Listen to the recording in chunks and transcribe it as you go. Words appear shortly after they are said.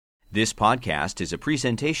This podcast is a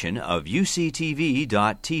presentation of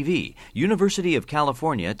UCTV.tv, University of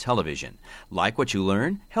California Television. Like what you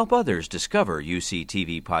learn? Help others discover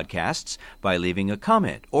UCTV podcasts by leaving a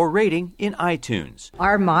comment or rating in iTunes.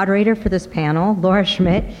 Our moderator for this panel, Laura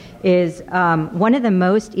Schmidt, is one of the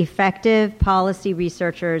most effective policy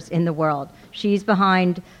researchers in the world. She's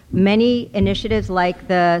behind many initiatives like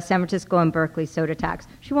the San Francisco and Berkeley soda tax.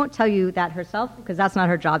 She won't tell you that herself because that's not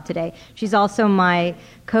her job today. She's also my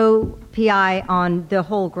co-PI on the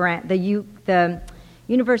whole grant, the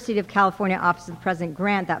University of California Office of the President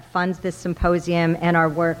grant that funds this symposium and our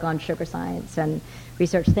work on sugar science and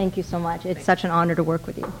research. Thank you so much. It's such an honor to work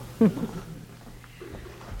with you.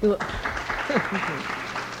 Will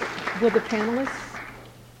the panelists?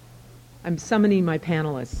 I'm summoning my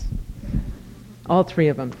panelists. All three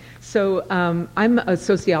of them. So I'm a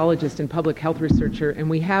sociologist and public health researcher, and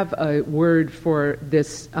we have a word for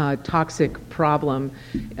this toxic problem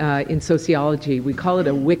in sociology. We call it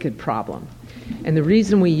a wicked problem. And the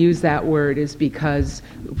reason we use that word is because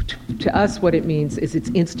to us what it means is it's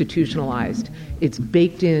institutionalized. It's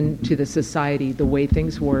baked into the society, the way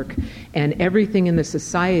things work, and everything in the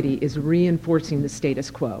society is reinforcing the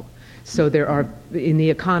status quo. So in the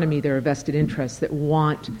economy, there are vested interests that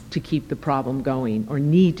want to keep the problem going or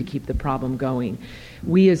need to keep the problem going.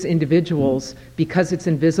 We as individuals, because it's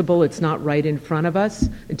invisible, it's not right in front of us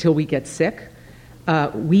until we get sick,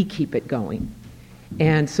 we keep it going.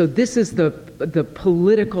 And so this is the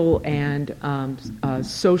political and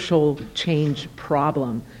social change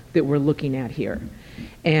problem that we're looking at here.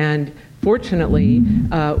 And fortunately,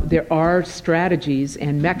 there are strategies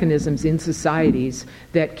and mechanisms in societies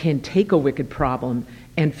that can take a wicked problem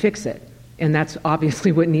and fix it. And that's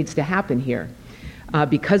obviously what needs to happen here.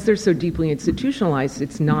 Because they're so deeply institutionalized,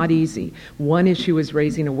 it's not easy. One issue is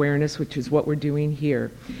raising awareness, which is what we're doing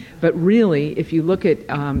here. But really, if you look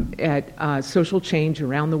at social change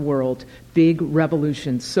around the world, big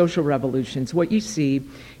revolutions, social revolutions, what you see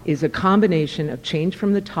is a combination of change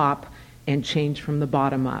from the top and change from the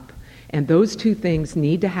bottom up. And those two things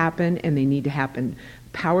need to happen, and they need to happen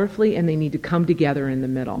powerfully, and they need to come together in the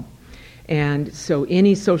middle. And so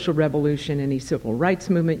any social revolution, any civil rights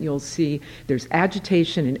movement, you'll see there's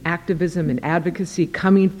agitation and activism and advocacy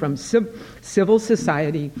coming from civil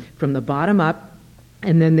society, from the bottom up.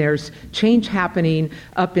 And then there's change happening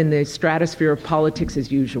up in the stratosphere of politics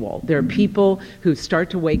as usual. There are people who start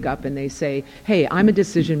to wake up and they say, hey, I'm a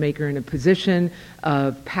decision maker in a position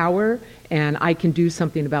of power, and I can do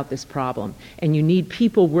something about this problem. And you need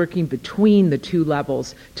people working between the two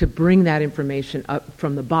levels to bring that information up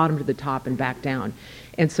from the bottom to the top and back down.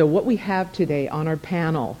 And so what we have today on our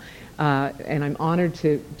panel, and I'm honored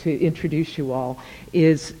to introduce you all,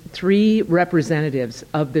 is three representatives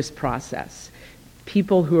of this process.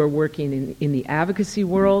 People who are working in the advocacy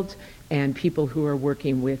world, and people who are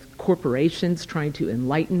working with corporations, trying to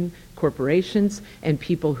enlighten corporations, and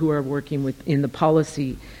people who are working in the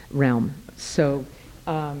policy realm. So,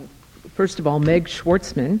 first of all, Meg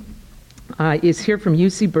Schwartzman is here from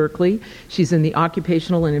UC Berkeley. She's in the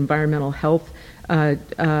Occupational and Environmental Health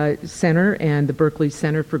Center and the Berkeley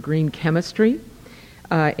Center for Green Chemistry.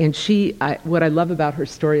 And what I love about her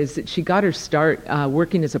story is that she got her start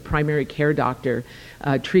working as a primary care doctor,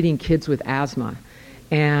 treating kids with asthma.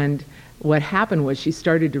 And what happened was she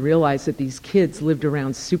started to realize that these kids lived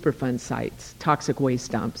around Superfund sites, toxic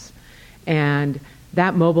waste dumps. And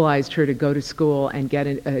that mobilized her to go to school and get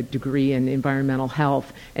a degree in environmental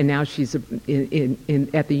health. And now she's at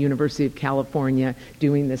the University of California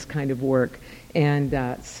doing this kind of work. And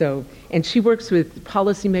she works with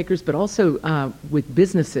policymakers, but also with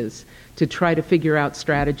businesses to try to figure out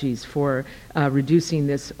strategies for reducing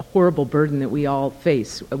this horrible burden that we all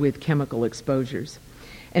face with chemical exposures.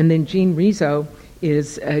 And then Jean Rizzo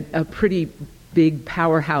is a pretty big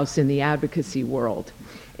powerhouse in the advocacy world.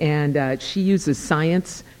 And she uses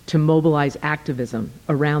science to mobilize activism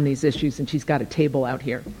around these issues, and she's got a table out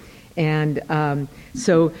here. And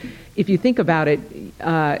so if you think about it,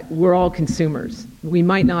 we're all consumers. We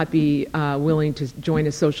might not be willing to join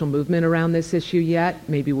a social movement around this issue yet.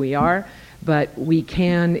 Maybe we are. But we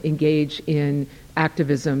can engage in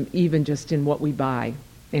activism even just in what we buy.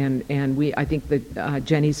 And I think that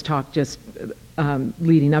Jenny's talk just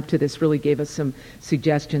leading up to this really gave us some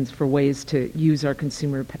suggestions for ways to use our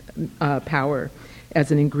consumer power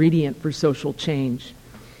as an ingredient for social change.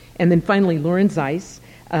 And then finally, Lauren Zeiss.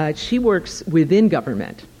 She works within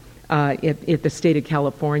government at the state of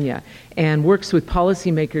California, and works with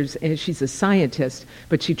policymakers. And she's a scientist,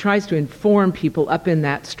 but she tries to inform people up in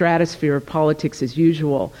that stratosphere of politics as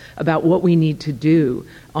usual about what we need to do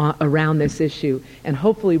around this issue. And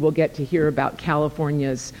hopefully we'll get to hear about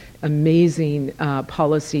California's amazing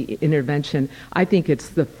policy intervention. I think it's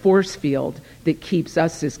the force field that keeps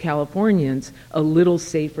us as Californians a little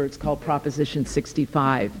safer. It's called Proposition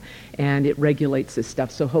 65, and it regulates this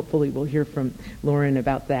stuff. So hopefully we'll hear from Lauren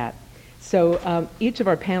about that. So each of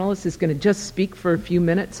our panelists is going to just speak for a few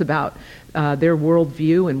minutes about their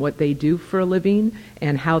worldview and what they do for a living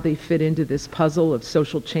and how they fit into this puzzle of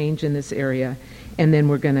social change in this area. And then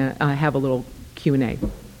we're going to have a little Q&A.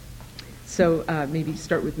 So maybe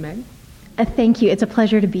start with Meg. Thank you. It's a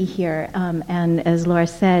pleasure to be here. And as Laura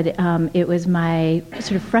said, it was my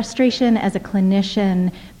sort of frustration as a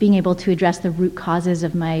clinician being able to address the root causes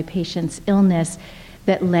of my patient's illness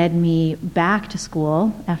that led me back to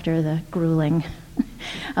school after the grueling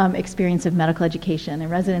experience of medical education and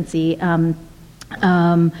residency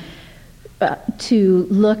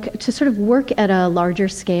to sort of work at a larger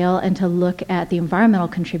scale and to look at the environmental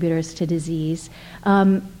contributors to disease.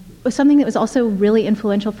 Something that was also really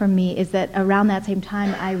influential for me is that around that same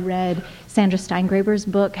time I read Sandra Steingraber's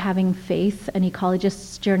book, Having Faith, An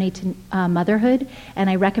Ecologist's Journey to Motherhood, and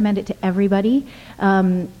I recommend it to everybody.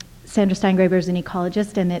 Sandra Steingraber is an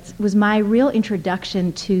ecologist, and it was my real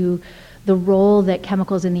introduction to the role that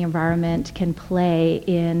chemicals in the environment can play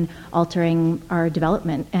in altering our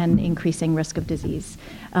development and increasing risk of disease.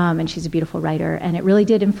 And she's a beautiful writer, and it really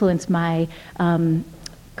did influence my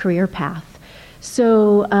career path.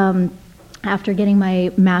 So after getting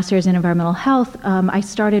my master's in environmental health, I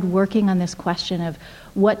started working on this question of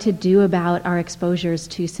what to do about our exposures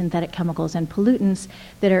to synthetic chemicals and pollutants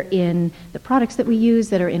that are in the products that we use,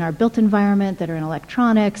 that are in our built environment, that are in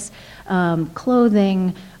electronics,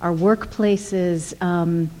 clothing, our workplaces,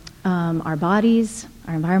 our bodies,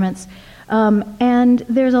 our environments. And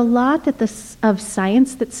there's a lot of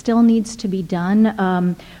science that still needs to be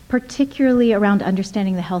done, particularly around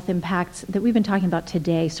understanding the health impacts that we've been talking about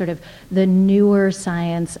today, sort of the newer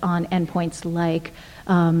science on endpoints like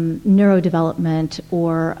neurodevelopment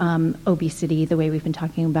or obesity, the way we've been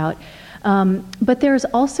talking about. But there's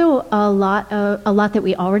also a lot that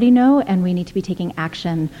we already know, and we need to be taking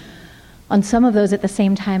action on some of those at the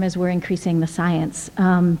same time as we're increasing the science.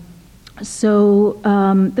 So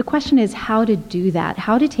the question is how to do that,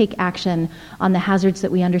 how to take action on the hazards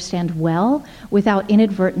that we understand well without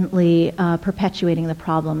inadvertently perpetuating the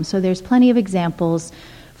problem. So there's plenty of examples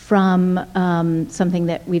from something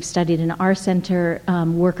that we've studied in our center,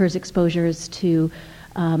 workers' exposures to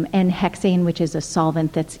N-hexane, which is a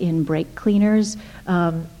solvent that's in brake cleaners,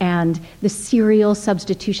 and the serial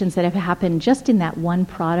substitutions that have happened just in that one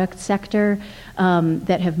product sector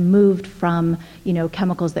that have moved from,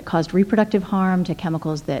 chemicals that caused reproductive harm to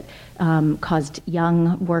chemicals that caused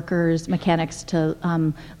young workers, mechanics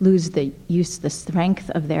to lose the strength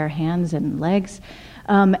of their hands and legs,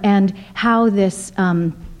 and how this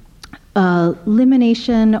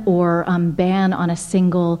elimination or ban on a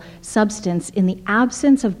single substance in the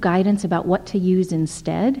absence of guidance about what to use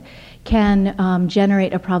instead can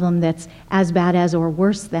generate a problem that's as bad as or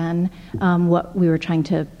worse than what we were trying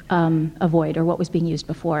to avoid or what was being used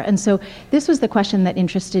before. And so this was the question that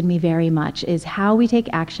interested me very much, is how we take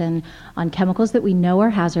action on chemicals that we know are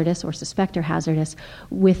hazardous or suspect are hazardous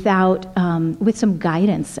with some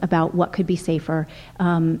guidance about what could be safer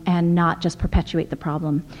and not just perpetuate the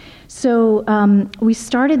problem. So we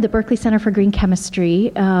started the Berkeley Center for Green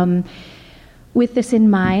Chemistry with this in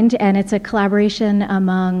mind, and it's a collaboration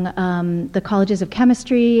among the colleges of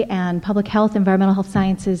chemistry and public health, environmental health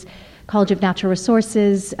sciences, College of Natural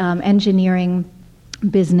Resources, engineering,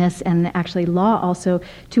 business, and actually law also,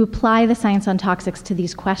 to apply the science on toxics to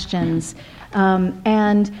these questions.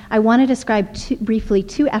 And I want to describe briefly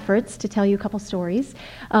two efforts to tell you a couple stories.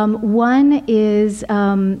 One is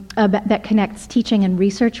that connects teaching and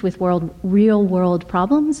research with real-world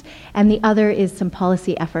problems, and the other is some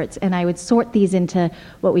policy efforts. And I would sort these into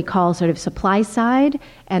what we call sort of supply side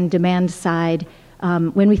and demand side.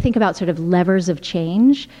 When we think about sort of levers of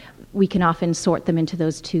change, we can often sort them into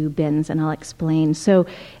those two bins, and I'll explain. So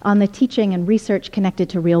on the teaching and research connected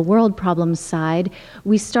to real-world problems side,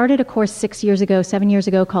 we started a course 7 years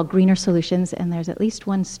ago, called Greener Solutions, and there's at least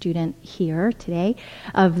one student here today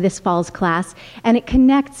of this fall's class. And it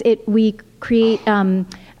connects, we create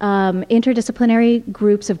interdisciplinary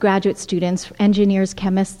groups of graduate students, engineers,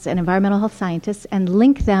 chemists, and environmental health scientists, and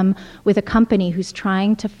link them with a company who's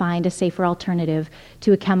trying to find a safer alternative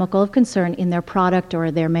to a chemical of concern in their product or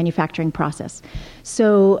their manufacturing process.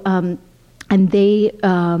 So And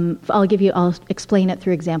I'll explain it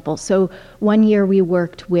through examples. So one year we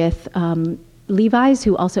worked with Levi's,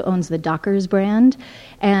 who also owns the Dockers brand.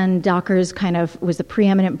 And Dockers kind of was the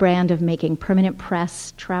preeminent brand of making permanent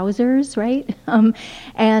press trousers, right?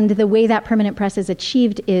 And the way that permanent press is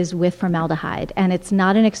achieved is with formaldehyde. And it's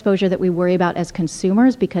not an exposure that we worry about as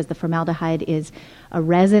consumers because the formaldehyde is a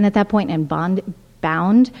resin at that point and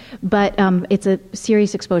bound, but it's a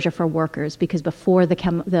serious exposure for workers because before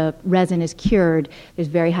the resin is cured, there's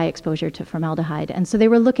very high exposure to formaldehyde. And so they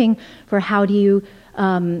were looking for how do you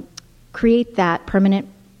create that permanent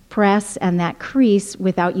press and that crease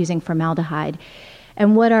without using formaldehyde.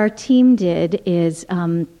 And what our team did is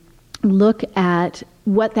look at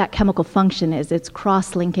what that chemical function is. It's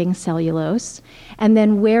cross-linking cellulose. And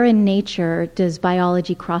then where in nature does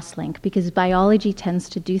biology cross-link? Because biology tends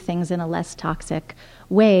to do things in a less toxic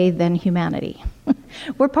way than humanity.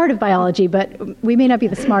 We're part of biology, but we may not be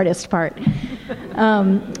the smartest part.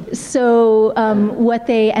 So what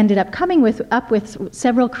they ended up coming up with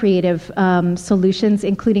several creative solutions,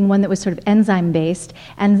 including one that was sort of enzyme-based,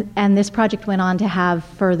 and this project went on to have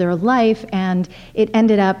further life, and it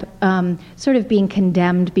ended up sort of being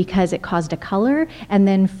condemned because it caused a color, and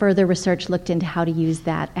then further research looked into how to use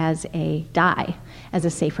that as a dye, as a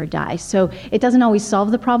safer dye. So it doesn't always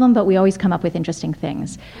solve the problem, but we always come up with interesting things.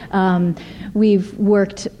 We've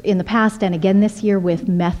worked in the past and again this year with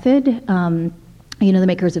Method, the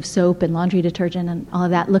makers of soap and laundry detergent and all of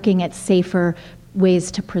that, looking at safer ways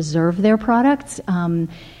to preserve their products,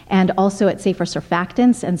 and also at safer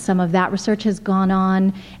surfactants. And some of that research has gone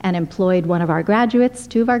on and employed two of our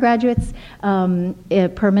graduates,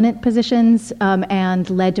 permanent positions, and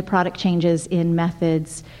led to product changes in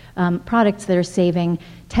Method's products that are saving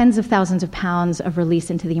tens of thousands of pounds of release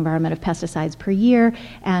into the environment of pesticides per year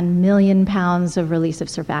and million pounds of release of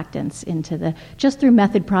surfactants just through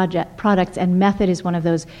Method products. And Method is one of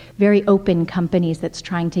those very open companies that's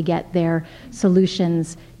trying to get their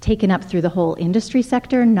solutions taken up through the whole industry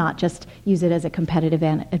sector, not just use it as a competitive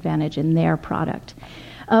advantage in their product.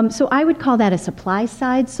 So I would call that a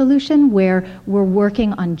supply-side solution where we're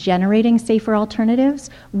working on generating safer alternatives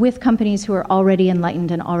with companies who are already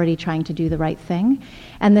enlightened and already trying to do the right thing.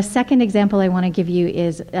 And the second example I want to give you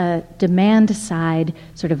is a demand-side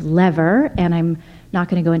sort of lever, and I'm not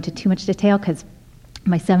going to go into too much detail because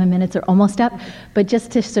my 7 minutes are almost up, but just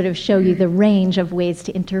to sort of show you the range of ways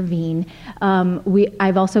to intervene.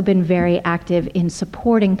 I've also been very active in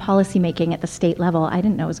supporting policymaking at the state level. I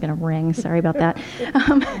didn't know it was going to ring, sorry about that.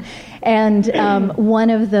 One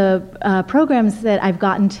of the programs that I've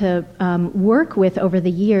gotten to work with over the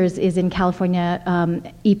years is in California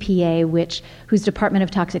EPA, whose Department of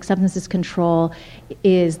Toxic Substances Control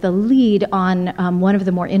is the lead on one of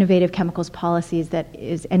the more innovative chemicals policies that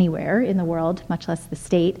is anywhere in the world, much less the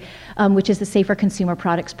state, which is the Safer Consumer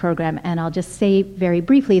Products Program. And I'll just say very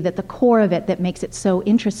briefly that the core of it that makes it so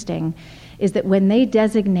interesting is that when they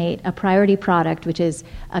designate a priority product, which is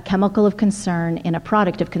a chemical of concern in a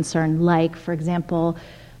product of concern, like, for example,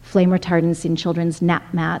 flame retardants in children's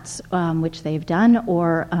nap mats, which they've done,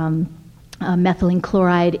 or methylene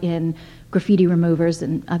chloride in graffiti removers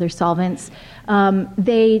and other solvents,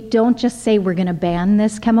 they don't just say we're going to ban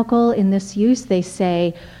this chemical in this use. They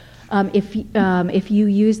say if you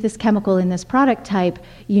use this chemical in this product type,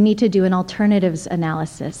 you need to do an alternatives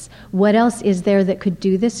analysis. What else is there that could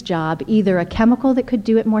do this job? Either a chemical that could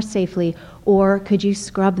do it more safely, or could you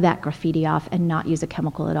scrub that graffiti off and not use a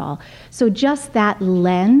chemical at all? So just that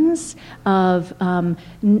lens of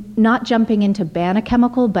not jumping in to ban a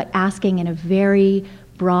chemical, but asking in a very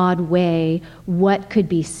broad way what could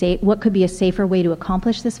be a safer way to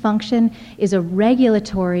accomplish this function is a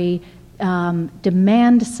regulatory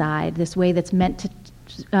demand side, this way that's meant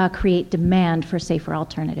to create demand for safer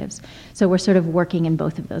alternatives. So we're sort of working in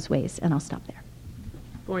both of those ways, and I'll stop there.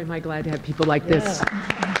 Boy, am I glad to have people like this. Do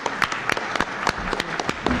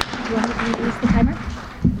you want to use the timer?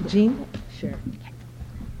 Jean? Sure.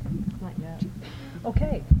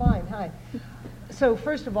 Okay, fine. Hi. So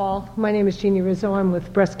first of all, my name is Jeannie Rizzo. I'm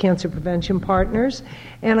with Breast Cancer Prevention Partners,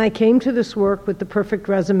 and I came to this work with the perfect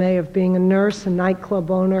resume of being a nurse, a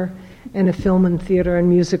nightclub owner, and a film and theater and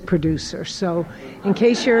music producer. So in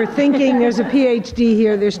case you're thinking there's a PhD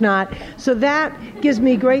here, there's not. So that gives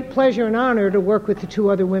me great pleasure and honor to work with the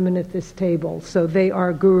two other women at this table. So they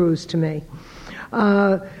are gurus to me.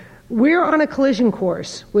 We're on a collision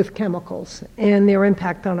course with chemicals and their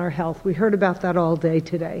impact on our health. We heard about that all day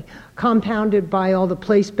today, compounded by all the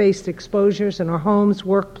place-based exposures in our homes,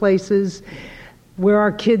 workplaces, where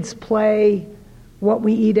our kids play, what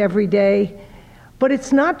we eat every day. But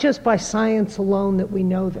it's not just by science alone that we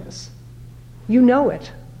know this. You know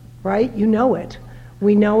it. right? You know it.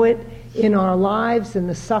 We know it in our lives, in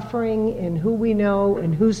the suffering, in who we know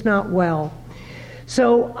and who's not well.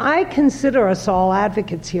 So I consider us all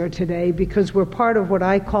advocates here today because we're part of what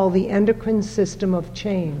I call the endocrine system of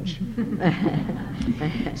change.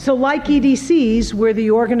 So like EDCs, we're the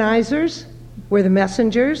organizers, we're the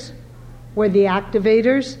messengers, we're the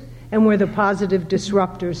activators, and we're the positive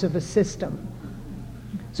disruptors of a system.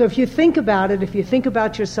 So if you think about it, if you think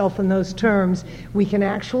about yourself in those terms, we can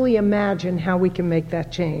actually imagine how we can make that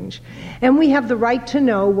change. And we have the right to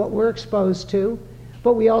know what we're exposed to,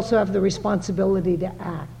 but we also have the responsibility to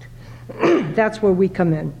act. That's where we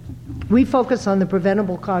come in. We focus on the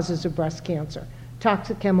preventable causes of breast cancer,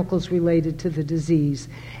 toxic chemicals related to the disease,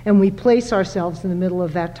 and we place ourselves in the middle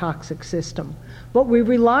of that toxic system. But we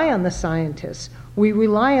rely on the scientists. We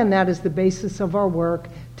rely on that as the basis of our work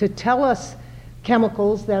to tell us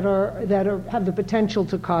chemicals that have the potential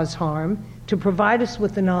to cause harm, to provide us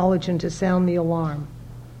with the knowledge and to sound the alarm.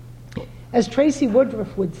 As Tracy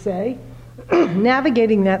Woodruff would say,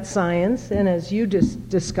 navigating that science, and as you just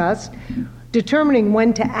discussed, determining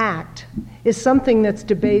when to act is something that's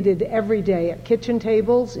debated every day at kitchen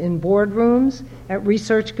tables, in boardrooms, at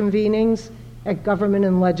research convenings, at government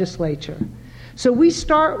and legislature. So we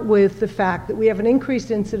start with the fact that we have an increased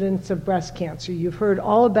incidence of breast cancer. You've heard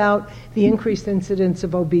all about the increased incidence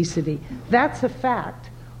of obesity. That's a fact.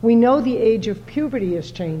 We know the age of puberty is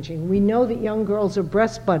changing. We know that young girls are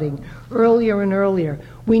breast budding earlier and earlier.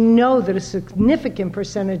 We know that a significant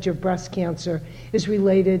percentage of breast cancer is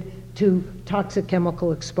related to toxic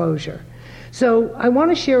chemical exposure. So I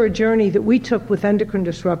want to share a journey that we took with endocrine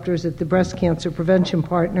disruptors at the Breast Cancer Prevention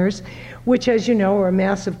Partners, which, as you know, are a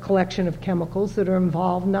massive collection of chemicals that are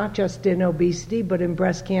involved not just in obesity, but in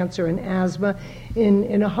breast cancer and asthma,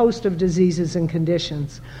 in a host of diseases and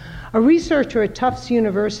conditions. A researcher at Tufts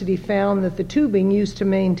University found that the tubing used to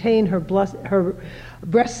maintain her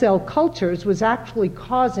breast cell cultures was actually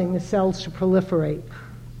causing the cells to proliferate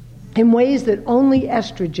in ways that only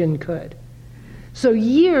estrogen could. So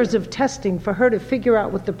years of testing for her to figure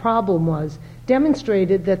out what the problem was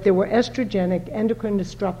demonstrated that there were estrogenic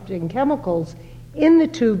endocrine-disrupting chemicals in the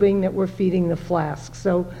tubing that were feeding the flask.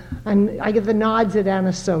 So I get the nods at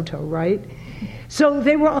Anna Soto, right? So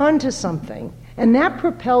they were onto something. And that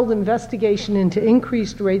propelled investigation into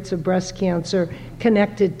increased rates of breast cancer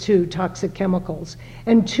connected to toxic chemicals.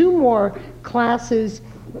 And two more classes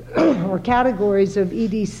or categories of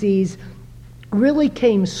EDCs really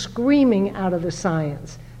came screaming out of the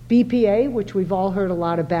science. BPA, which we've all heard a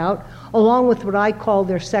lot about, along with what I call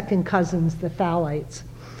their second cousins, the phthalates.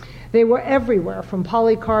 They were everywhere, from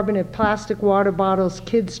polycarbonate plastic water bottles,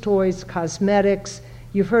 kids' toys, cosmetics.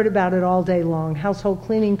 You've heard about it all day long. Household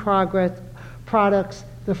cleaning products,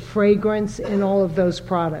 the fragrance in all of those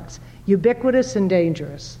products. Ubiquitous and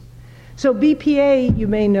dangerous. So BPA, you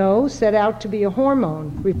may know, set out to be a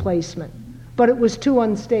hormone replacement, but it was too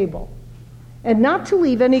unstable. And not to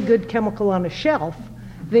leave any good chemical on a shelf,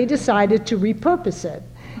 they decided to repurpose it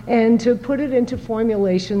and to put it into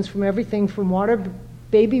formulations from everything from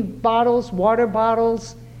baby bottles, water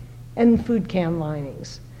bottles, and food can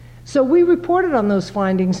linings. So we reported on those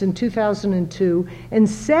findings in 2002 and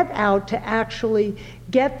set out to actually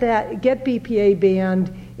get BPA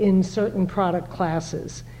banned in certain product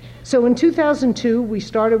classes. So in 2002, we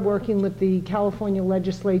started working with the California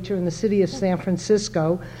legislature and the city of San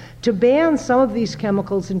Francisco to ban some of these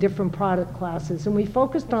chemicals in different product classes, and we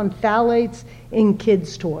focused on phthalates in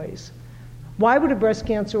kids' toys. Why would a breast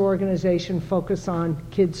cancer organization focus on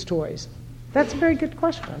kids' toys? That's a very good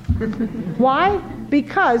question. Why?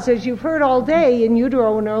 Because, as you've heard all day, in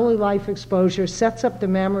utero and early life exposure sets up the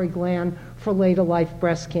mammary gland for later life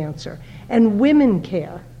breast cancer. And women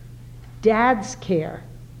care, dads care,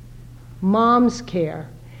 moms care.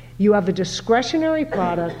 You have a discretionary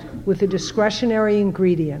product with a discretionary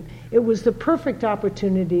ingredient. It was the perfect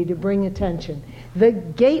opportunity to bring attention. The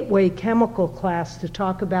gateway chemical class to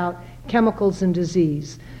talk about chemicals and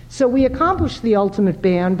disease. So we accomplished the ultimate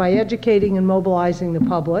ban by educating and mobilizing the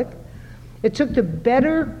public. It took the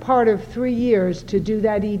better part of 3 years to do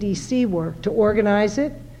that EDC work, to organize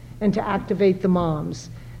it and to activate the moms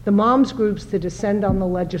groups to descend on the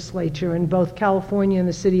legislature in both California and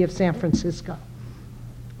the city of San Francisco.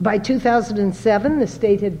 By 2007, the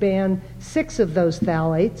state had banned 6 of those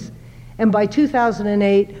phthalates, and by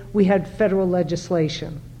 2008, we had federal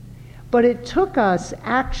legislation. But it took us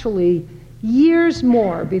actually years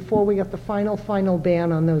more before we got the final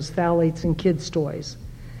ban on those phthalates in kids' toys.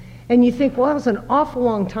 And you think, well, that was an awful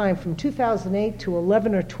long time, from 2008 to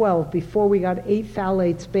 11 or 12 before we got 8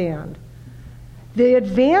 phthalates banned. The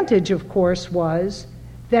advantage, of course, was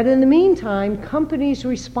that in the meantime, companies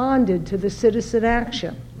responded to the citizen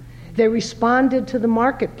action. They responded to the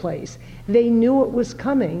marketplace. They knew it was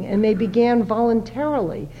coming, and they began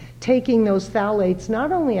voluntarily taking those phthalates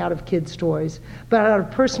not only out of kids' toys, but out of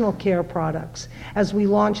personal care products as we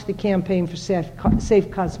launched the campaign for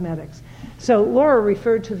safe cosmetics. So Laura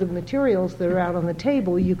referred to the materials that are out on the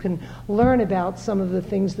table. You can learn about some of the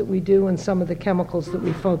things that we do and some of the chemicals that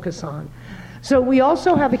we focus on. So we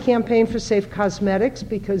also have a campaign for safe cosmetics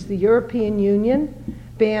because the European Union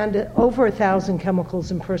banned over 1,000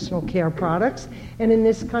 chemicals in personal care products. And in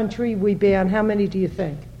this country, we ban, how many do you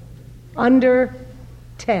think? Under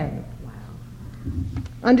 10. Wow.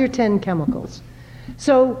 Under 10 chemicals.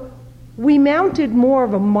 So we mounted more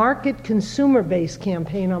of a market consumer-based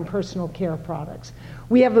campaign on personal care products.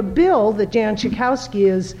 We have a bill that Jan Schakowsky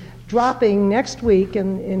is dropping next week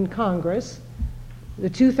in Congress, the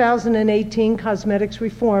 2018 Cosmetics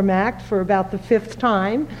Reform Act, for about the 5th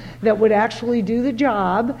time, that would actually do the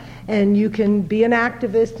job, and you can be an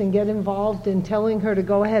activist and get involved in telling her to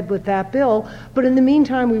go ahead with that bill. But in the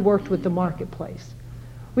meantime, we worked with the marketplace.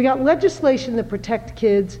 We got legislation that protect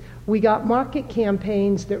kids. We got market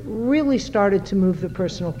campaigns that really started to move the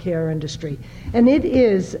personal care industry. And it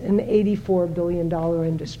is an $84 billion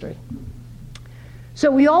industry. So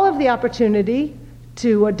we all have the opportunity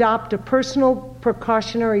to adopt a personal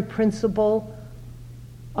precautionary principle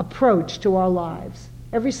approach to our lives.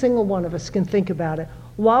 Every single one of us can think about it.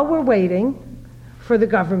 While we're waiting for the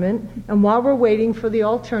government and while we're waiting for the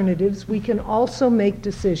alternatives, we can also make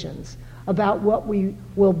decisions about what we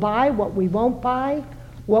will buy, what we won't buy,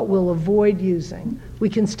 what we'll avoid using. We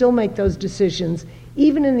can still make those decisions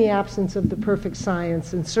even in the absence of the perfect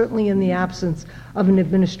science, and certainly in the absence of an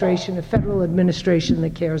administration, a federal administration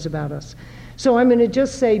that cares about us. So I'm going to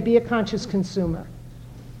just say, be a conscious consumer.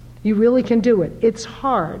 You really can do it. It's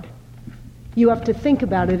hard. You have to think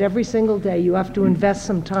about it every single day. You have to invest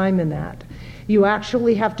some time in that. You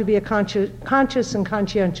actually have to be a conscious and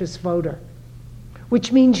conscientious voter,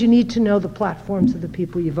 which means you need to know the platforms of the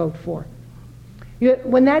people you vote for.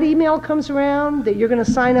 When that email comes around that you're going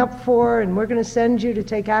to sign up for and we're going to send you to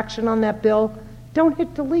take action on that bill, don't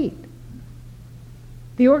hit delete.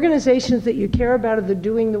 The organizations that you care about that are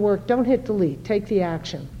doing the work, don't hit delete. Take the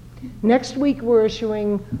action. Next week, we're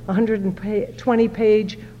issuing a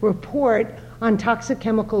 120-page report on toxic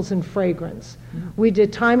chemicals and fragrance. We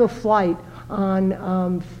did time of flight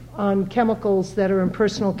on chemicals that are in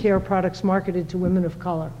personal care products marketed to women of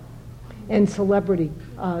color and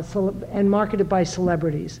and marketed by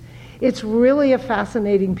celebrities. It's really a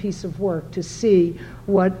fascinating piece of work to see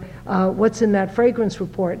what's in that fragrance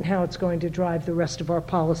report and how it's going to drive the rest of our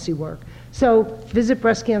policy work. So visit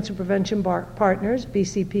Breast Cancer Prevention Partners,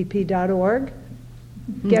 bcpp.org.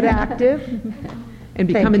 Get active. And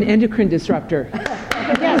become an endocrine disruptor.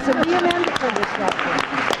 Yes, and be an endocrine disruptor.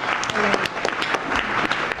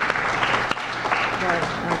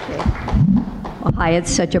 Well, hi, it's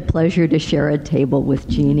such a pleasure to share a table with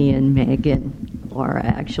Jeannie and Megan. Laura,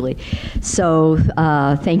 actually. So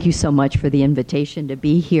thank you so much for the invitation to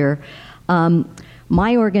be here.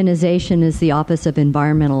 My organization is the Office of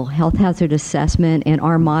Environmental Health Hazard Assessment, and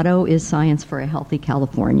our motto is Science for a Healthy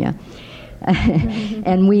California.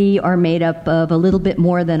 And we are made up of a little bit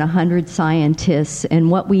more than 100 scientists,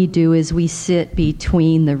 and what we do is we sit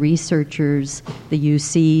between the researchers, the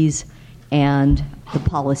UCs, and the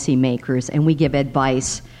policymakers, and we give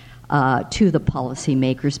advice to the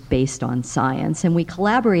policymakers based on science. And we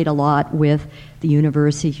collaborate a lot with the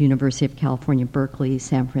universities, University of California, Berkeley,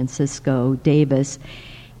 San Francisco, Davis,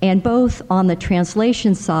 and both on the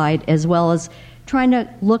translation side as well as trying to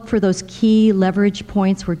look for those key leverage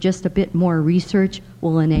points where just a bit more research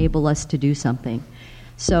will enable us to do something.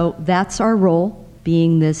 So that's our role,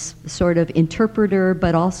 being this sort of interpreter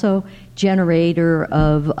but also generator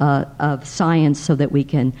of science so that we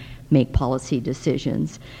can make policy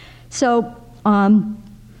decisions. So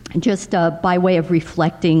just by way of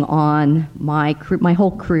reflecting on my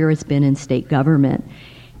whole career has been in state government,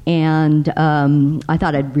 and I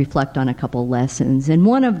thought I'd reflect on a couple lessons. And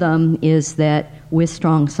one of them is that with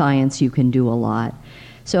strong science you can do a lot.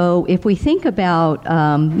 So if we think about,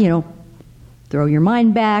 throw your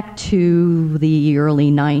mind back to the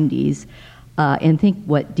early 90s and think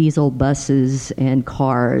what diesel buses and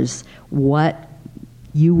cars, what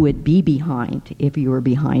you would be behind if you were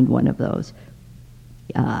behind one of those.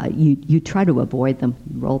 You try to avoid them,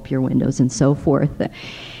 roll up your windows and so forth.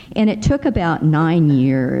 And it took about 9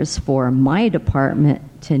 years for my department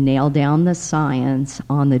to nail down the science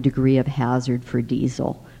on the degree of hazard for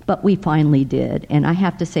diesel. But we finally did. And I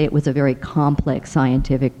have to say it was a very complex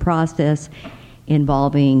scientific process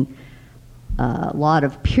involving a lot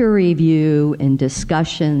of peer review and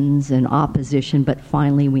discussions and opposition, but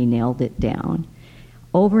finally we nailed it down.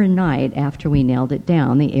 Overnight, after we nailed it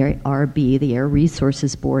down, the ARB, the Air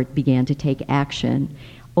Resources Board, began to take action.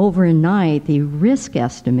 Overnight, the risk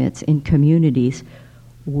estimates in communities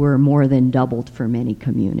were more than doubled for many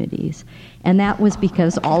communities. And that was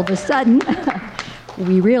because all of a sudden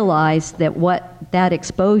we realized that that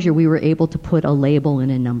exposure, we were able to put a label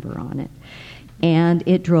and a number on it. And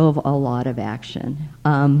it drove a lot of action.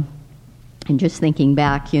 And just thinking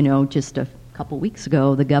back, just a couple weeks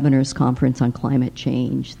ago, the Governor's Conference on Climate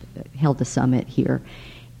Change held a summit here.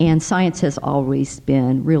 And science has always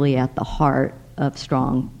been really at the heart of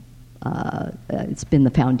strong, it's been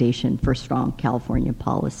the foundation for strong California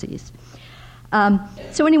policies.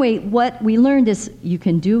 So anyway, what we learned is you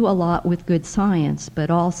can do a lot with good science, but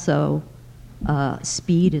also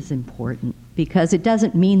speed is important, because it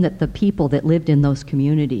doesn't mean that the people that lived in those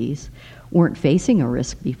communities weren't facing a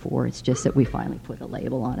risk before. It's just that we finally put a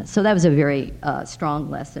label on it. So that was a very strong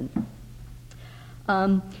lesson.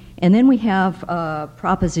 And then we have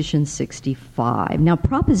Proposition 65. Now,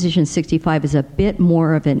 Proposition 65 is a bit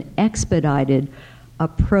more of an expedited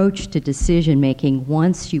approach to decision-making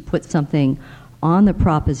once you put something on the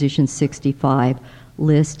Proposition 65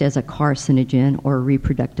 list as a carcinogen or a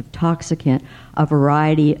reproductive toxicant. A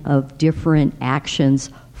variety of different actions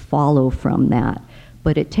follow from that.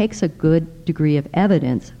 But it takes a good degree of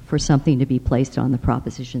evidence for something to be placed on the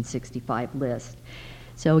Proposition 65 list.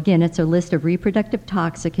 So again, it's a list of reproductive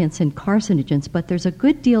toxicants and carcinogens, but there's a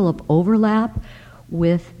good deal of overlap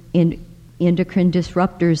with endocrine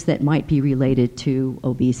disruptors that might be related to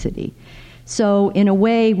obesity. So in a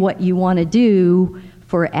way, what you want to do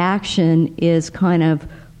for action is kind of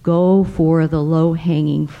go for the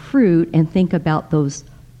low-hanging fruit and think about those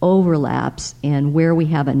overlaps and where we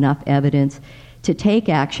have enough evidence to take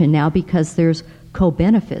action now, because there's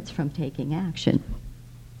co-benefits from taking action.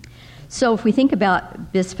 So if we think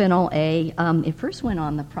about bisphenol A, it first went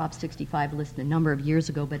on the Prop 65 list a number of years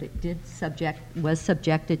ago, but it was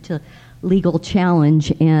subjected to legal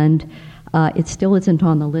challenge, and it still isn't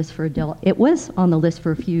on the list for adult. It was on the list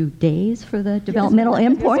for a few days for the developmental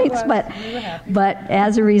endpoints, but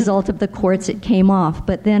as a result of the courts, it came off.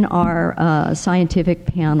 But then our scientific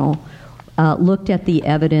panel looked at the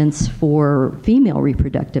evidence for female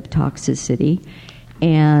reproductive toxicity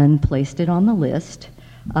and placed it on the list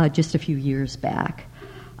just a few years back.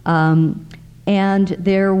 And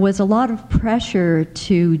there was a lot of pressure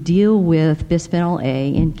to deal with bisphenol A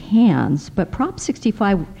in cans, but Prop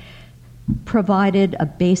 65 provided a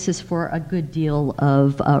basis for a good deal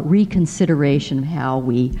of reconsideration of how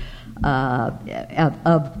we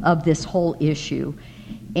of this whole issue.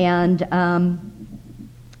 And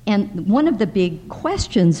one of the big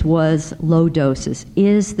questions was low doses.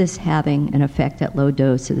 Is this having an effect at low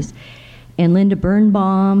doses? And Linda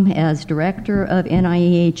Birnbaum, as director of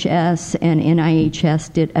NIHS, and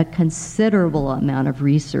NIHS did a considerable amount of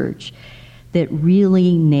research that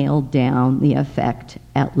really nailed down the effect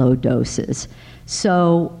at low doses.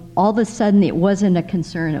 So all of a sudden, it wasn't a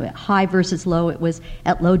concern of high versus low. It was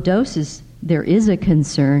at low doses, there is a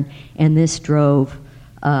concern, and this drove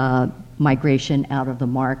migration out of the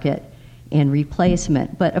market and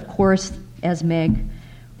replacement. But of course, as Meg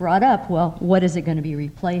brought up, well, what is it going to be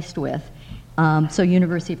replaced with? So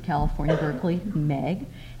University of California, Berkeley, Meg,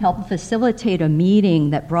 helped facilitate a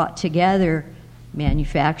meeting that brought together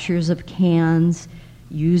manufacturers of cans,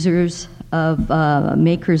 users of,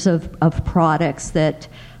 makers of products that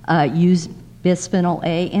use bisphenol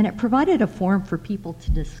A, and it provided a forum for people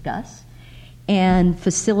to discuss and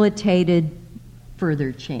facilitated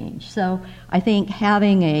further change. So I think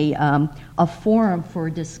having a forum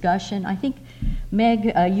for discussion, I think,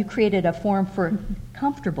 Meg, you created a forum for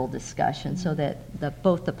comfortable discussion so that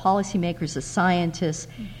both the policymakers, the scientists,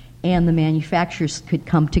 and the manufacturers could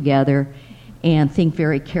come together and think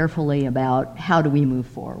very carefully about how do we move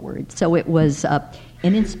forward. So it was an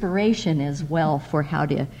inspiration as well for how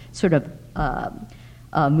to sort of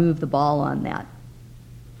move the ball on that.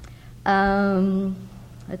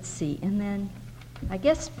 Let's see, and then I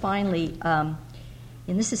guess finally,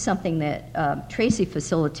 and this is something that Tracy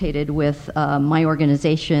facilitated with my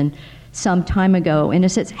organization some time ago, and it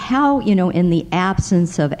says how, in the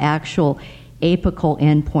absence of actual apical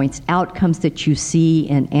endpoints, outcomes that you see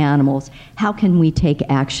in animals, how can we take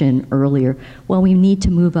action earlier? Well, we need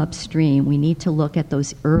to move upstream. We need to look at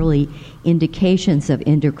those early indications of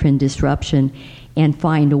endocrine disruption and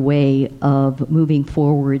find a way of moving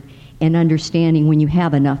forward and understanding when you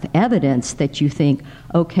have enough evidence that you think,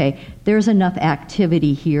 okay, there's enough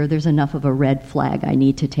activity here, there's enough of a red flag, I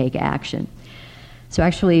need to take action. So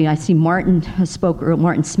actually, I see Martin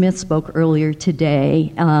Smith spoke earlier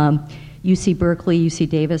today. UC Berkeley, UC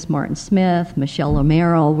Davis, Martin Smith, Michelle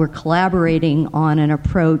O'Merrill, we're collaborating on an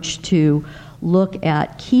approach to look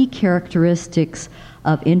at key characteristics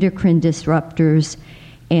of endocrine disruptors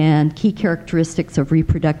and key characteristics of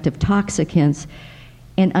reproductive toxicants,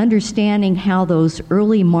 and understanding how those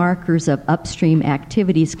early markers of upstream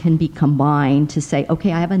activities can be combined to say,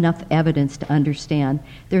 okay, I have enough evidence to understand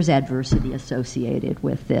there's adversity associated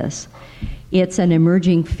with this. It's an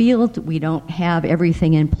emerging field. We don't have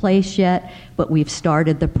everything in place yet, but we've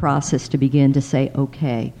started the process to begin to say,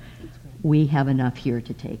 okay, we have enough here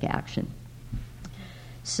to take action.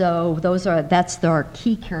 So that's our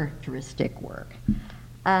key characteristic work.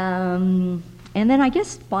 And then I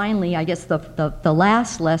guess finally, the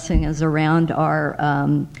last lesson is around our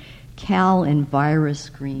Cal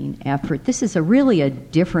EnviroScreen effort. This is really a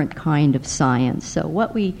different kind of science. So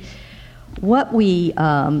what we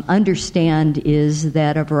understand is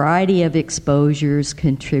that a variety of exposures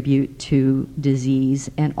contribute to disease,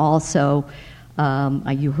 and also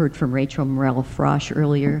you heard from Rachel Morel-Frosch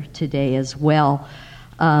earlier today as well.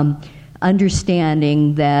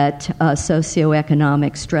 Understanding that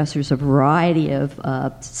socioeconomic stressors, a variety of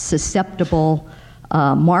susceptible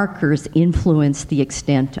markers influence the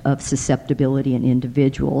extent of susceptibility in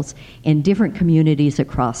individuals, and different communities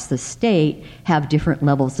across the state have different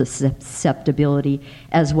levels of susceptibility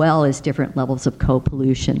as well as different levels of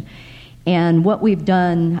co-pollution. And what we've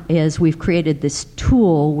done is we've created this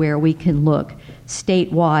tool where we can look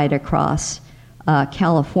statewide across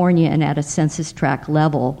California and at a census tract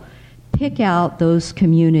level, pick out those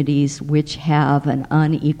communities which have an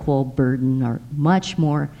unequal burden or much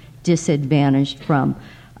more disadvantaged from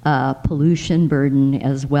pollution burden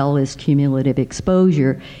as well as cumulative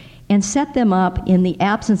exposure, and set them up in the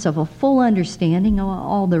absence of a full understanding of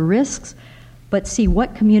all the risks, but see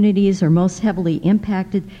what communities are most heavily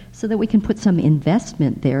impacted so that we can put some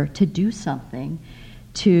investment there to do something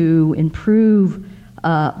to improve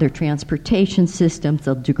their transportation systems,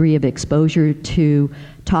 the degree of exposure to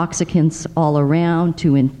toxicants all around,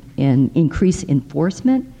 to increase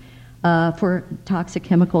enforcement for toxic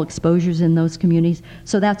chemical exposures in those communities.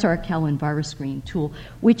 So that's our Cal EnviroScreen tool,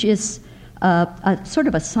 which is a sort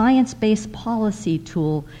of a science-based policy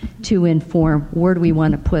tool to inform where do we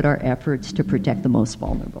want to put our efforts to protect the most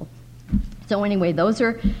vulnerable. So anyway, those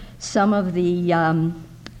are some of the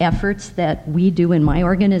efforts that we do in my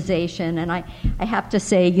organization, and I have to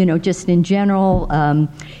say, just in general,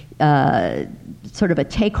 sort of a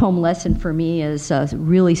take-home lesson for me is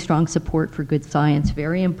really strong support for good science,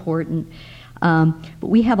 very important. But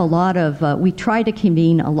we have a lot of, we try to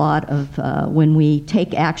convene a lot of, when we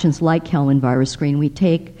take actions like Cal EnviroScreen,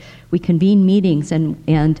 we convene meetings,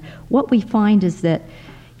 and what we find is that,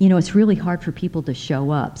 it's really hard for people to show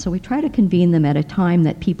up. So we try to convene them at a time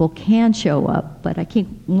that people can show up. But I think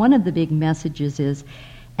one of the big messages is,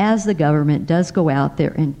 as the government does go out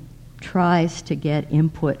there and tries to get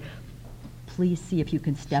input, please see if you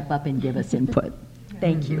can step up and give us input.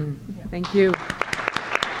 Thank you. Thank you.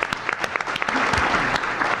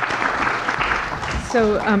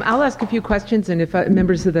 So I'll ask a few questions, and if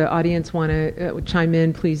members of the audience want to chime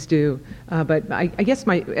in, please do. But I guess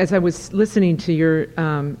as I was listening to your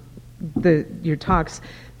talks,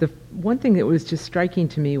 the one thing that was just striking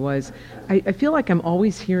to me was I feel like I'm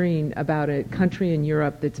always hearing about a country in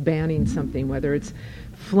Europe that's banning something, whether it's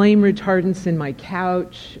flame retardants in my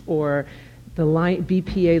couch or the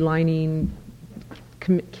BPA lining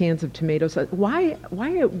cans of tomatoes. Why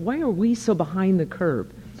are we so behind the curve?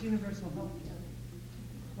 It's universal health.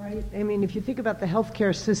 Right? I mean, if you think about the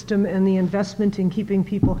healthcare system and the investment in keeping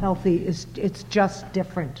people healthy, it's just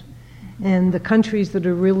different. And the countries that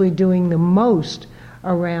are really doing the most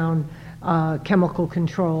around chemical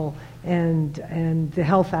control and the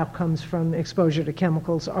health outcomes from exposure to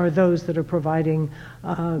chemicals are those that are providing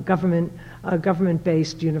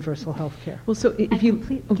government-based universal health care. Well, so if you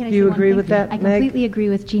agree with that, I Meg? completely agree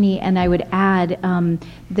with Jeannie, and I would add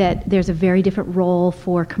that there's a very different role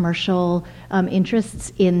for commercial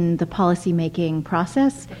interests in the policy-making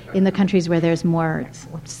process in the countries where there's more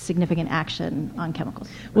significant action on chemicals.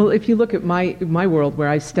 Well, if you look at my world, where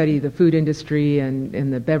I study the food industry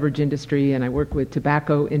and the beverage industry, and I work with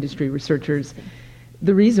tobacco industry researchers,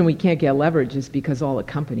 the reason we can't get leverage is because all the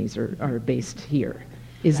companies are based here.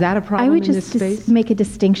 Is that a problem in this space? I would just make a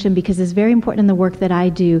distinction, because it's very important in the work that I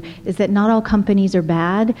do, is that not all companies are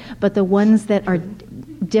bad, but the ones that are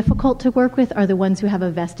difficult to work with are the ones who have a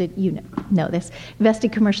vested,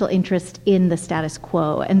 vested commercial interest in the status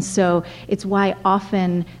quo. And so it's why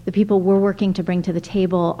often the people we're working to bring to the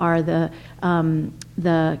table are the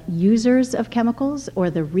users of chemicals or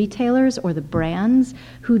the retailers or the brands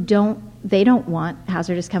who don't want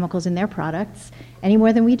hazardous chemicals in their products any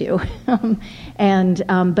more than we do.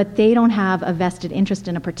 But they don't have a vested interest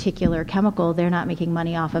in a particular chemical. They're not making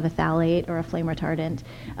money off of a phthalate or a flame retardant.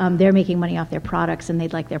 They're making money off their products, and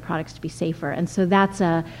they'd like their products to be safer. And so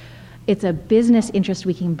it's a business interest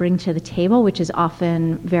we can bring to the table, which is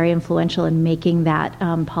often very influential in making that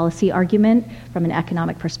policy argument from an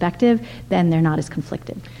economic perspective. Then they're not as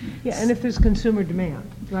conflicted. Yeah, and if there's consumer demand,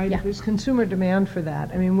 right? Yeah. If there's consumer demand for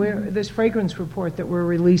that, I mean, this fragrance report that we're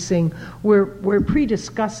releasing, we're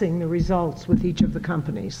pre-discussing the results with each of the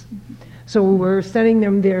companies. So we're sending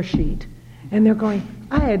them their sheet, and they're going,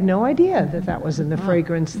 I had no idea that was in the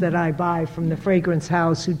fragrance that I buy from the fragrance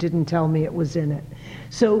house who didn't tell me it was in it.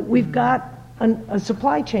 So we've got a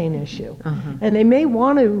supply chain issue. And they may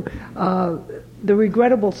want to, the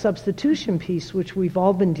regrettable substitution piece, which we've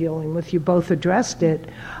all been dealing with, you both addressed it,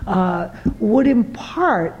 would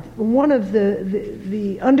impart one of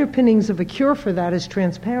the underpinnings of a cure for that is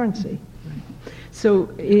transparency. So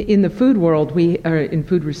in the food world, in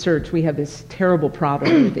food research, we have this terrible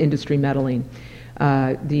problem with industry meddling.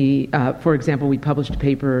 For example, we published a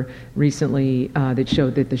paper recently that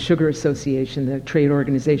showed that the Sugar Association, the trade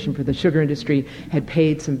organization for the sugar industry, had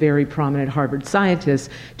paid some very prominent Harvard scientists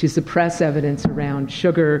to suppress evidence around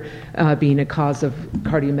sugar being a cause of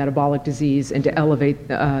cardiometabolic disease and to elevate,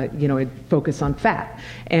 focus on fat.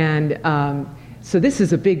 And so this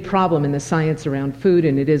is a big problem in the science around food,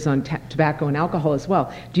 and it is on tobacco and alcohol as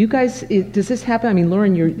well. Does this happen? I mean,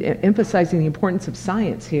 Lauren, you're emphasizing the importance of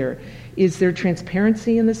science here. Is there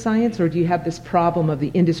transparency in the science, or do you have this problem of the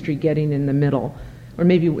industry getting in the middle? Or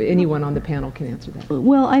maybe anyone on the panel can answer that.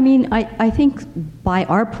 Well, I mean, I think by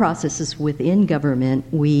our processes within government,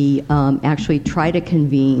 we actually try to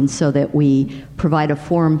convene so that we provide a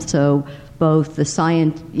forum so both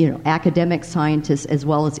the academic scientists as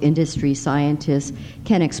well as industry scientists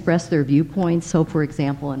can express their viewpoints. So, for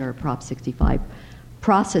example, in our Prop 65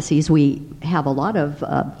 processes, we have a lot of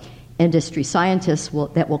industry scientists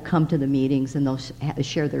that will come to the meetings, and they'll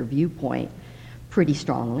share their viewpoint pretty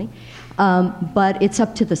strongly. But it's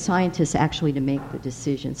up to the scientists actually to make the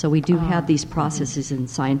decision. So we do have these processes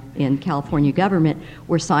in California government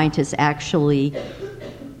where scientists actually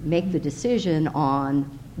make the decision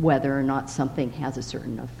on whether or not something has a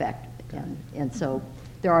certain effect. And so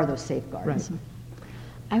there are those safeguards.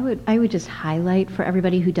 Right. I would just highlight for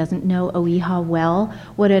everybody who doesn't know OEHA well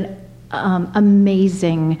what an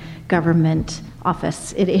amazing government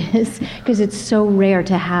office it is, because it's so rare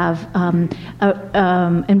to have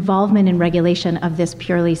involvement in regulation of this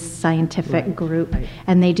purely scientific group. Right.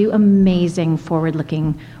 And they do amazing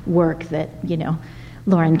forward-looking work that,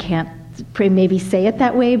 Lauren can't maybe say it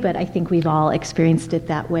that way, but I think we've all experienced it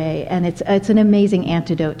that way. And it's an amazing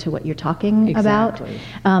antidote to what you're talking about.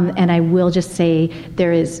 And I will just say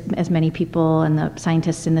there is, as many people and the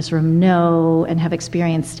scientists in this room know and have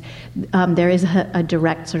experienced, there is a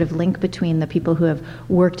direct sort of link between the people who have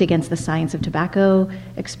worked against the science of tobacco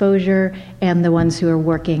exposure and the ones who are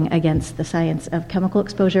working against the science of chemical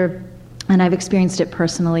exposure. And I've experienced it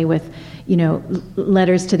personally with,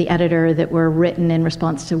 letters to the editor that were written in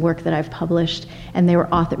response to work that I've published, and they were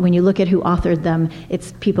when you look at who authored them,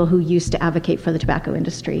 it's people who used to advocate for the tobacco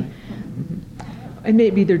industry. And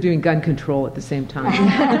maybe they're doing gun control at the same time.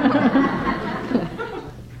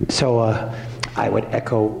 So I would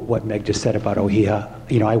echo what Meg just said about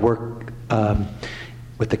OEHA. I work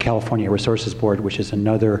with the California Resources Board, which is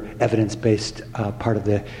another evidence-based part of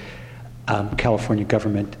the California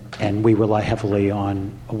government, and we rely heavily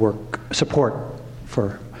on support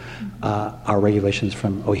for our regulations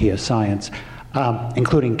from OEHA science,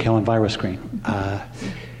 including kill and virus screen.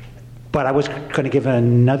 But I was going to give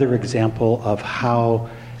another example of how,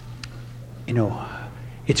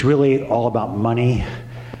 it's really all about money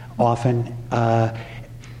often. I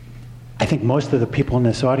think most of the people in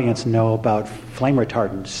this audience know about flame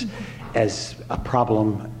retardants as a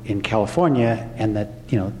problem in California, and that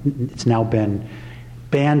it's now been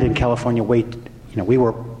banned in California. We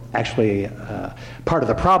were actually part of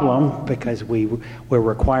the problem because we were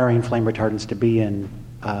requiring flame retardants to be in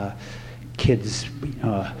kids'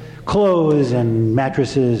 clothes and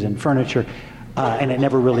mattresses and furniture, and it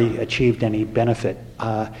never really achieved any benefit.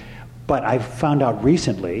 But I found out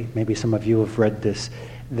recently, maybe some of you have read this,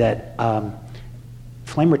 that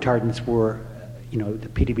flame retardants were, the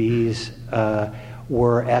PDBs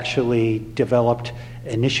were actually developed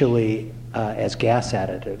initially as gas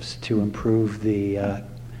additives to improve the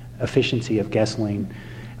efficiency of gasoline,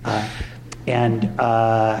 because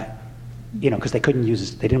they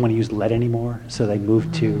didn't want to use lead anymore, so they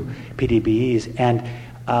moved to PDBEs. And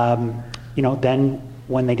then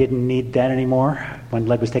when they didn't need that anymore, when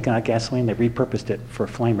lead was taken out of gasoline, they repurposed it for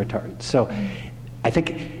flame retardants. So I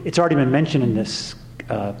think it's already been mentioned in this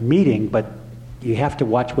meeting, but you have to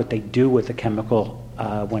watch what they do with the chemical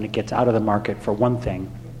when it gets out of the market, for one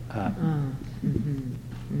thing.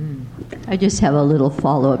 I just have a little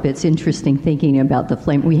follow-up. It's interesting thinking about the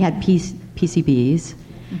flame. We had PCBs,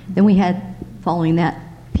 then we had, following that,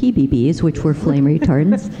 PBBs, which were flame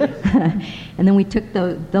retardants, and then we took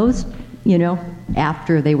those,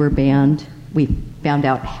 after they were banned, we found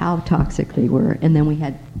out how toxic they were, and then we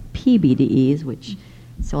had PBDEs, which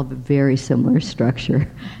still have a very similar structure.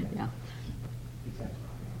 Yeah.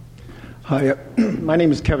 Hi, my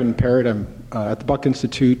name is Kevin Parrott. I'm at the Buck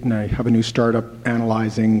Institute, and I have a new startup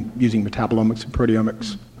analyzing, using metabolomics and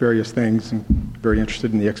proteomics, various things, and very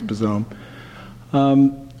interested in the exposome.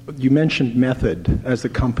 You mentioned Method as the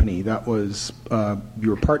company that was you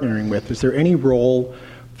were partnering with. Is there any role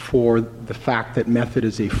for the fact that Method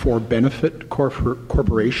is a for-benefit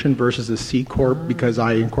corporation versus a C Corp? Because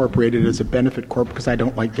I incorporated it as a benefit corp because I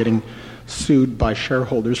don't like getting sued by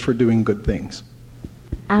shareholders for doing good things.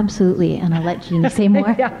 Absolutely, and I'll let Jeannie say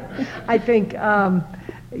more. Yeah, I think, I'm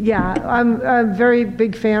a very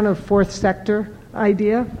big fan of fourth sector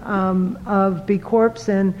idea of B Corps,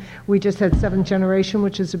 and we just had Seventh Generation,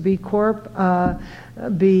 which is a B Corp,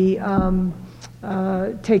 be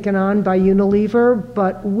taken on by Unilever,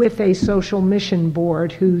 but with a social mission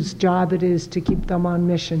board whose job it is to keep them on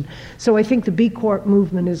mission. So I think the B Corp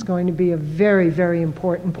movement is going to be a very, very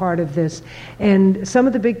important part of this. And some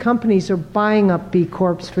of the big companies are buying up B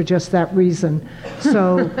Corps for just that reason.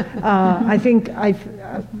 So I think I'd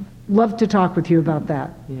love to talk with you about that.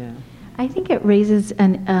 Yeah. I think it raises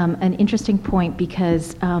an interesting point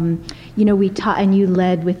because, we taught, and you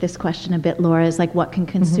led with this question a bit, Laura, is like, what can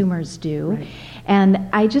consumers do? Right. And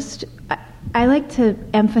I like to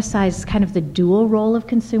emphasize kind of the dual role of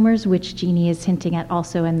consumers, which Jeannie is hinting at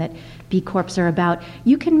also, and that B Corps are about.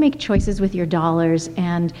 You can make choices with your dollars,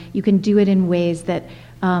 and you can do it in ways that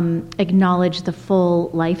acknowledge the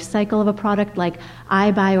full life cycle of a product. Like,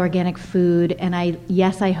 I buy organic food, and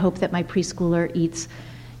I hope that my preschooler eats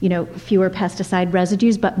fewer pesticide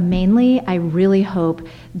residues, but mainly I really hope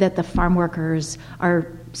that the farm workers are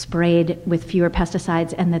sprayed with fewer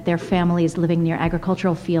pesticides and that their families living near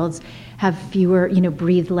agricultural fields have fewer,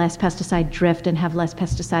 breathe less pesticide drift and have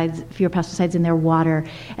fewer pesticides in their water.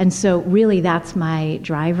 And so really that's my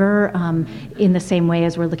driver, in the same way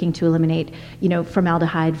as we're looking to eliminate,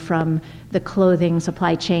 formaldehyde from the clothing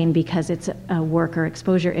supply chain because it's a worker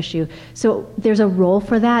exposure issue. So there's a role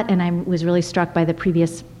for that, and I was really struck by the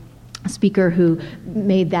previous speaker who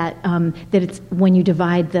made that that it's when you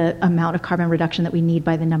divide the amount of carbon reduction that we need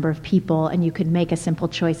by the number of people, and you could make a simple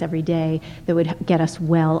choice every day that would get us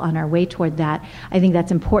well on our way toward that. I think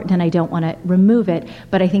that's important, and I don't want to remove it,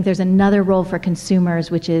 but I think there's another role for consumers,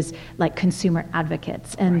 which is like consumer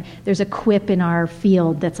advocates. And there's a quip in our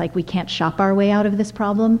field that's like, we can't shop our way out of this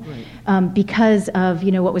problem, because of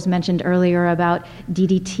what was mentioned earlier about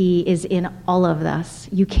DDT is in all of us.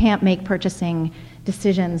 You can't make purchasing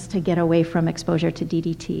decisions to get away from exposure to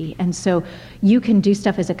DDT. And so you can do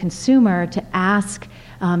stuff as a consumer to ask,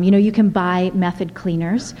 you can buy Method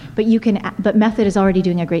cleaners, but Method is already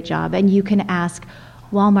doing a great job. And you can ask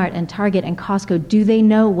Walmart and Target and Costco, do they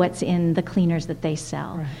know what's in the cleaners that they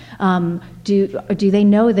sell? Right. Do they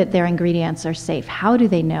know that their ingredients are safe? How do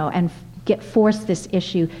they know? And force this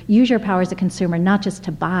issue. Use your power as a consumer, not just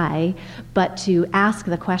to buy, but to ask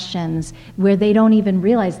the questions where they don't even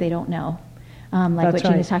realize they don't know. Like what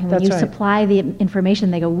Jeannie's talking about. When you supply the information,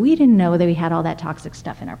 they go, we didn't know that we had all that toxic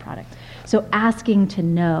stuff in our product. So asking to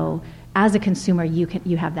know, as a consumer,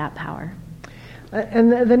 you have that power. And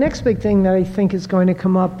the next big thing that I think is going to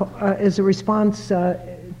come up is a response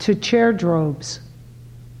to chair drobes.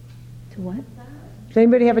 To what? Does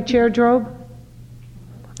anybody have a chair drobe?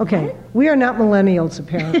 Okay, we are not millennials,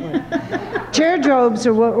 apparently. Chair drobes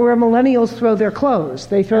are where millennials throw their clothes.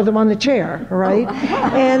 They throw them on the chair, right?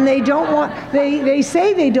 And they don't want. They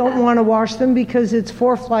say they don't want to wash them because it's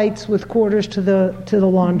 4 flights with quarters to the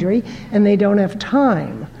laundry, and they don't have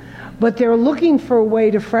time. But they're looking for a way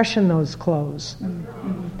to freshen those clothes.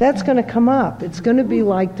 That's going to come up. It's going to be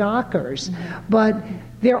like Dockers, but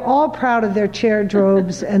They're all proud of their chair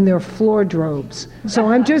drobes and their floor drobes. So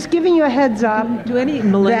I'm just giving you a heads up. Do any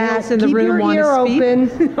millennials in the room want to speak? Keep your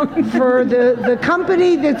ear open for the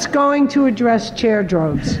company that's going to address chair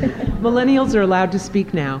drobes. Millennials are allowed to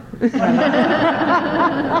speak now.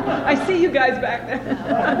 I see you guys back there.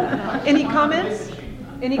 Any comments?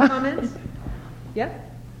 Any comments? Yeah?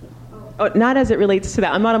 Oh, not as it relates to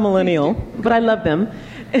that. I'm not a millennial, but I love them.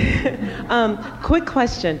 Quick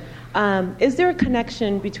question. Is there a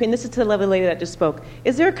connection between, this is to the lovely lady that just spoke,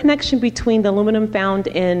 is there a connection between the aluminum found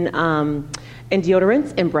in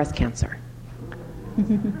deodorants and breast cancer?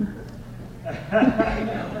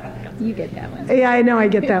 You get that one. Yeah, I know I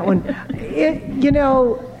get that one.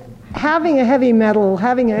 Having a heavy metal,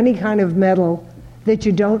 having any kind of metal that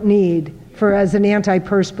you don't need as an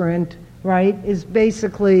antiperspirant, right, is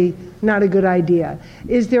basically not a good idea.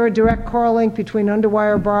 Is there a direct correlate between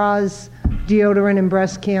underwire bras, deodorant, and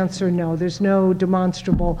breast cancer? No, there's no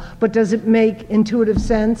demonstrable. But does it make intuitive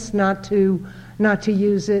sense not to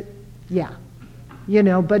use it? Yeah.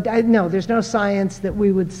 But no, there's no science that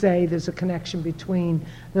we would say there's a connection between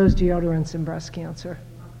those deodorants and breast cancer.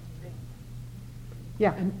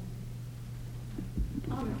 Yeah.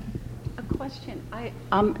 A question.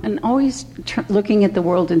 I'm always looking at the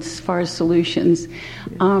world as far as solutions.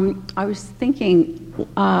 I was thinking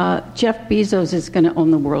Jeff Bezos is going to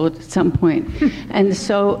own the world at some point. And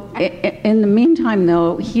so in the meantime,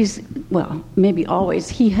 though, maybe always,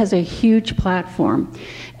 he has a huge platform.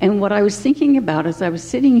 And what I was thinking about as I was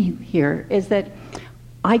sitting here is that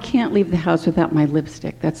I can't leave the house without my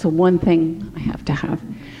lipstick. That's the one thing I have to have.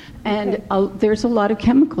 And there's a lot of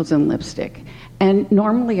chemicals in lipstick. And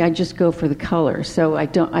normally I just go for the color, so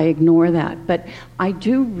I ignore that. But I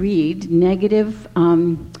do read negative,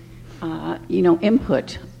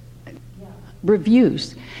 input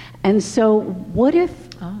reviews. And so what if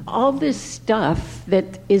all this stuff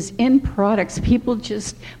that is in products, people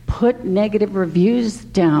just put negative reviews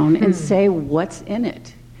down and say what's in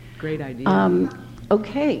it? Great idea.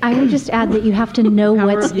 Okay. I would just add that you have to know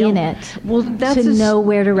what's in it to know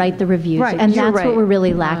where to write the reviews. Right, and that's what we're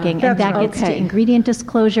really lacking. And that gets to Okay. ingredient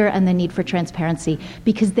disclosure and the need for transparency,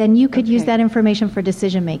 because then you could use that information for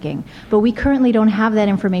decision making. But we currently don't have that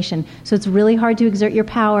information. So it's really hard to exert your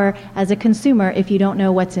power as a consumer if you don't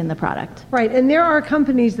know what's in the product. Right, and there are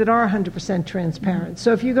companies that are 100% transparent.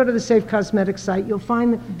 So if you go to the Safe Cosmetics site, you'll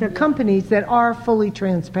find that there are companies that are fully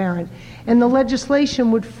transparent. And the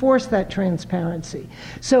legislation would force that transparency.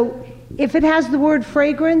 So if it has the word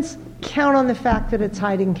fragrance, count on the fact that it's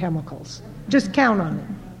hiding chemicals. Just count on it.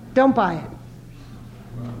 Don't buy it.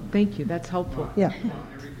 Thank you. That's helpful. Yeah.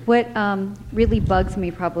 What really bugs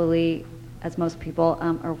me, probably, as most people,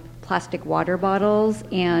 are plastic water bottles,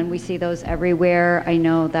 and we see those everywhere. I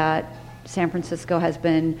know that San Francisco has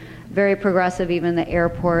been very progressive, even the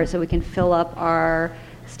airport, so we can fill up our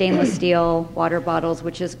stainless steel water bottles,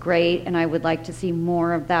 which is great, and I would like to see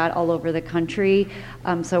more of that all over the country,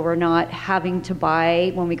 so we're not having to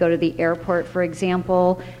buy, when we go to the airport, for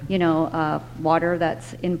example, water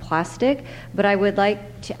that's in plastic. But I would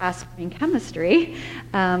like to ask in chemistry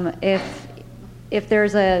if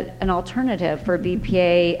there's an alternative for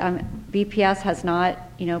BPA. BPS has not,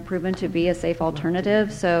 proven to be a safe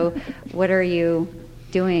alternative, so what are you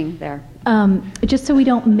doing there? Just so we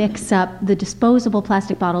don't mix up, the disposable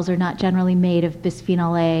plastic bottles are not generally made of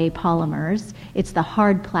bisphenol A polymers. It's the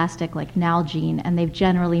hard plastic like Nalgene, and they've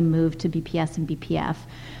generally moved to BPS and BPF.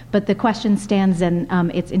 But the question stands, and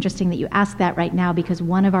it's interesting that you ask that right now, because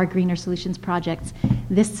one of our Greener Solutions projects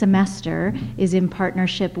this semester is in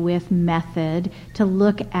partnership with Method to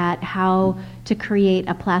look at how to create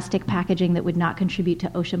a plastic packaging that would not contribute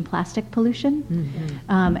to ocean plastic pollution.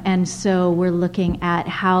 Mm-hmm. And so we're looking at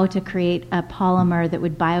how to create a polymer that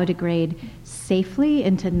would biodegrade safely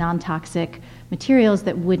into non-toxic materials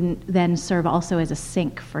that wouldn't then serve also as a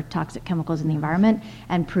sink for toxic chemicals in the environment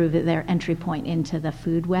and prove that their entry point into the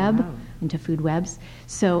food web, into food webs.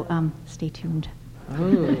 So stay tuned.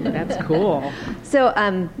 Oh, that's cool. So,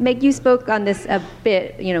 Meg, you spoke on this a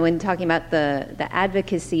bit, in talking about the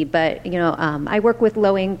advocacy, but, I work with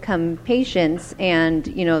low-income patients, and,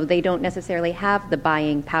 they don't necessarily have the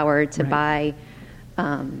buying power to buy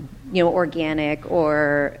organic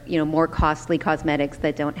or, more costly cosmetics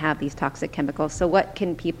that don't have these toxic chemicals. So what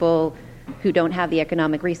can people who don't have the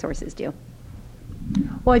economic resources do?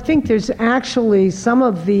 Well, I think there's actually some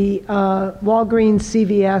of the Walgreens,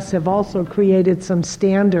 CVS have also created some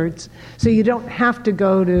standards. So you don't have to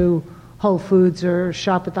go to Whole Foods or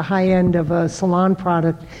shop at the high end of a salon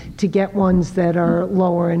product to get ones that are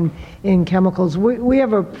lower in chemicals. We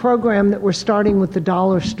have a program that we're starting with the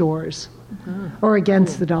dollar stores. or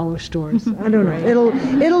against the dollar stores. I don't know.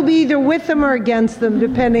 It'll be either with them or against them,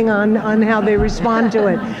 depending on how they respond to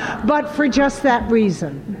it. But for just that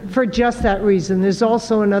reason. There's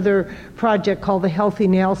also another project called the Healthy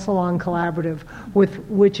Nail Salon Collaborative,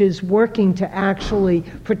 which is working to actually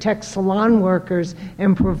protect salon workers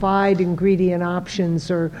and provide ingredient options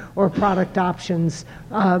or product options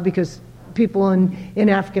because people in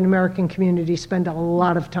African American communities spend a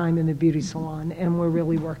lot of time in the beauty salon, and we're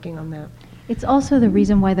really working on that. It's also the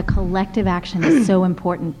reason why the collective action is so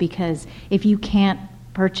important, because if you can't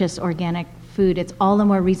purchase organic food, it's all the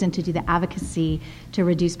more reason to do the advocacy to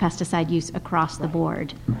reduce pesticide use across the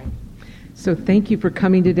board. Right. So thank you for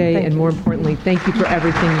coming today, and more importantly, thank you for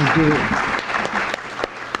everything you do.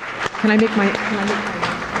 Can I make my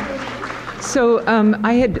So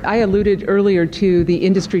I alluded earlier to the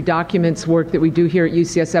industry documents work that we do here at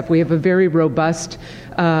UCSF. We have a very robust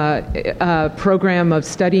program of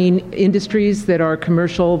studying industries that are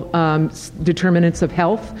commercial determinants of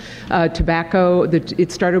health. Tobacco,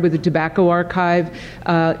 it started with the Tobacco Archive.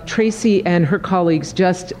 Tracy and her colleagues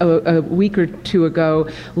just a week or two ago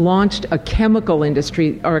launched a chemical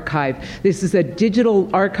industry archive. This is a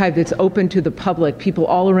digital archive that's open to the public. People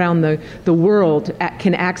all around the world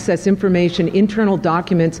can access information, internal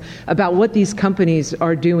documents about what these companies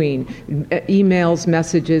are doing, emails,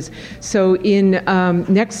 messages. So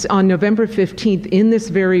next on November 15th, in this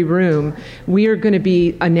very room, we are going to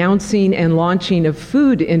be announcing and launching a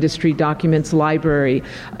food industry documents library.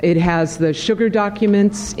 It has the sugar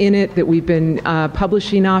documents in it that we've been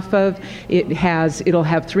publishing off of. It'll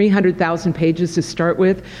have 300,000 pages to start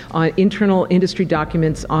with on internal industry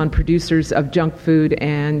documents on producers of junk food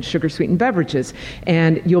and sugar-sweetened beverages.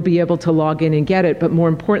 And you'll be able to log in and get it. But more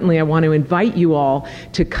importantly, I want to invite you all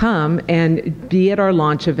to come and be at our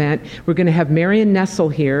launch event. We're going to have Marion Nessel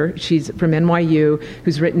here. She's from NYU,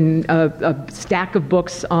 who's written a stack of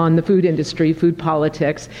books on the food industry, food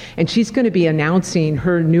politics, and she's going to be announcing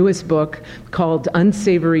her newest book called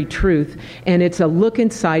Unsavory Truth, and it's a look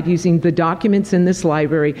inside, using the documents in this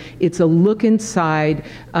library, it's a look inside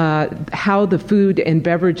how the food and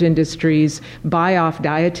beverage industries buy off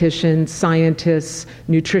dietitians, scientists,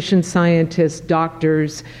 nutrition scientists,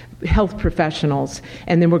 doctors, health professionals.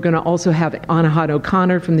 And then we're going to also have Anahad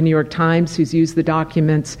O'Connor from the New York Times, who's used the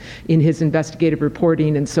documents in his investigative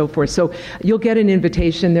reporting and so forth. So you'll get an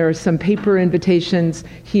invitation. There are some paper invitations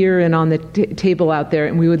here and on the table out there,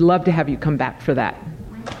 and we would love to have you come back for that.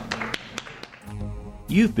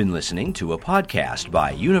 You've been listening to a podcast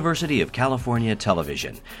by University of California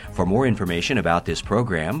Television. For more information about this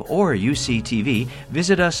program or UCTV,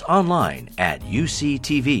 visit us online at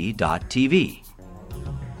uctv.tv.